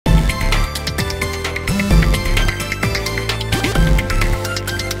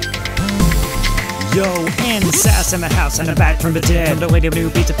Yo, N.Sass in the house and I'm back from the dead. From the lady of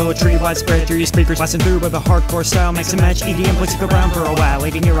new beats of poetry widespread through your speakers, blasting through with a hardcore style. Mix and match EDM, puts you around for a while.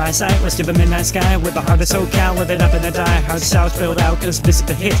 Leading your eyesight, let's do the midnight sky with the heart of SoCal. Live it up in the die hard styles filled out, cause visit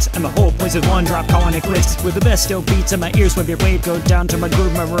the hits. And the whole place is one drop, calling it quits. With the best still beats in my ears, with your wave go down to my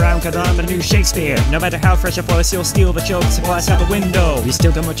groove, move around, cause I'm the new Shakespeare. No matter how fresh I flow, I still steal the show, so glass out the window. You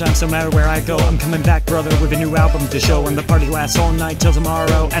still got much on, so no matter where I go. I'm coming back, brother, with a new album to show. And the party lasts all night till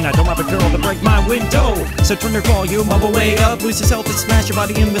tomorrow. And I don't have a girl to break my window. So turn your volume all the way up, lose yourself and smash your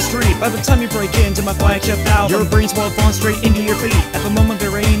body in the street. By the time you break into my flagship album, your brains will fall straight into your feet. At the moment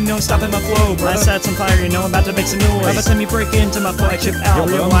there ain't no stopping my flow, but I set some fire, you know I'm about to make some noise. By the time you break into my flagship album,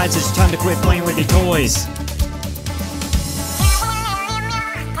 you'll realize it's time to quit playing with your toys.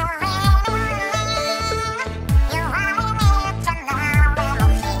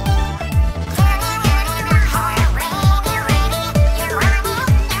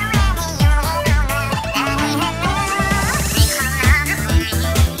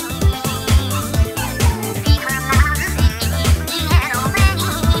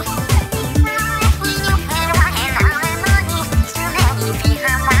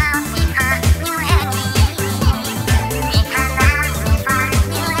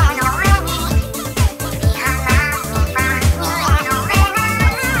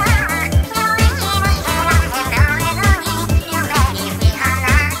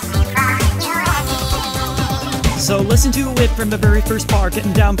 So listen to it from the very first part.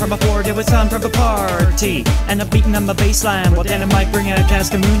 Getting down from a floor, it was time for a party. And I'm beating on the bassline, while Dan and Mike bring out a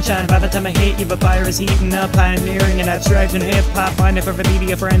cask of moonshine. By the time I hit you, the fire is heating up. Pioneering an abstraction hip-hop. Find it for the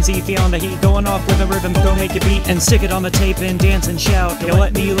media frenzy, feeling the heat. Going off with the rhythm, go make it beat. And stick it on the tape and dance and shout. You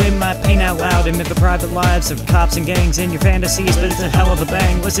let me live my pain out loud. Admit the private lives of cops and gangs in your fantasies, but it's a hell of a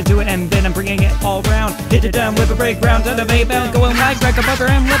bang. Listen to it and then I'm bringing it all round. Hit it down with a breakground to the Bay-bound. Going like crack a bugger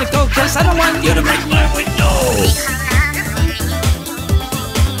and let it go, cause I don't want you to break my window.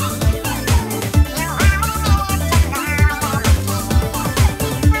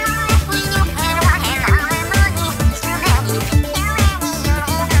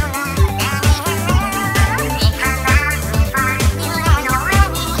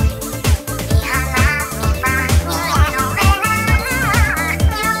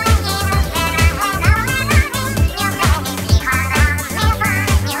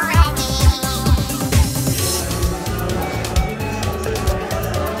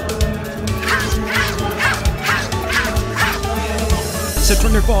 So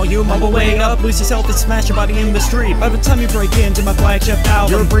turn your volume all the way up, lose yourself and smash your body in the street. By the time you break into my flagship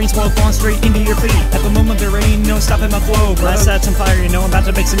album, your brains will fall straight into your feet. At the moment there ain't no stopping my flow, but I set some fire, you know I'm about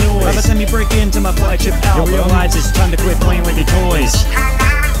to make some noise. By the time you break into my flagship album, you'll realize it's time to quit playing with your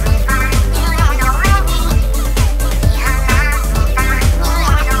toys.